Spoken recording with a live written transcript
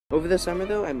Over the summer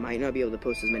though, I might not be able to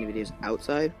post as many videos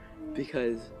outside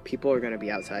because people are gonna be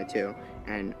outside too,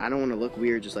 and I don't want to look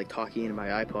weird just like talking into my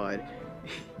iPod.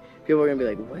 People are gonna be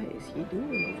like, "What is he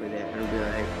doing over there?" And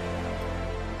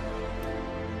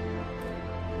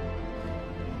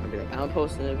I'll be like, "I'm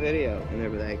posting a video," and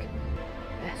they'll be like,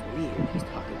 "That's weird. He's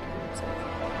talking to himself."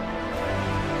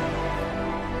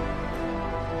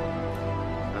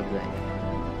 I'll be like,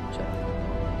 "Shut up."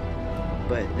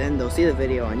 But then they'll see the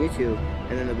video on YouTube,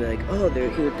 and then they'll be like, "Oh, he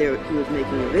was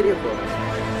making a video for us."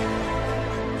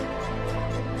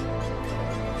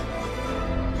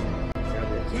 And I'll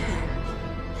be like, "Yeah."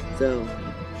 So,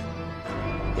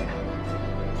 yeah.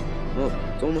 Well,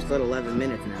 it's almost at 11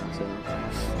 minutes now, so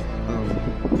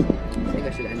I think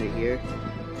I should end it here.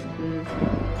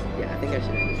 Yeah, I think I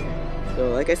should end it here.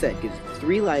 So, like I said, give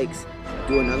 3 likes,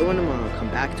 do another one tomorrow, come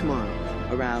back tomorrow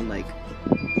around like.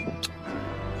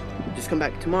 Just come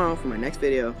back tomorrow for my next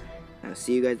video, and I'll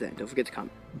see you guys then. Don't forget to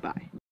comment. Bye.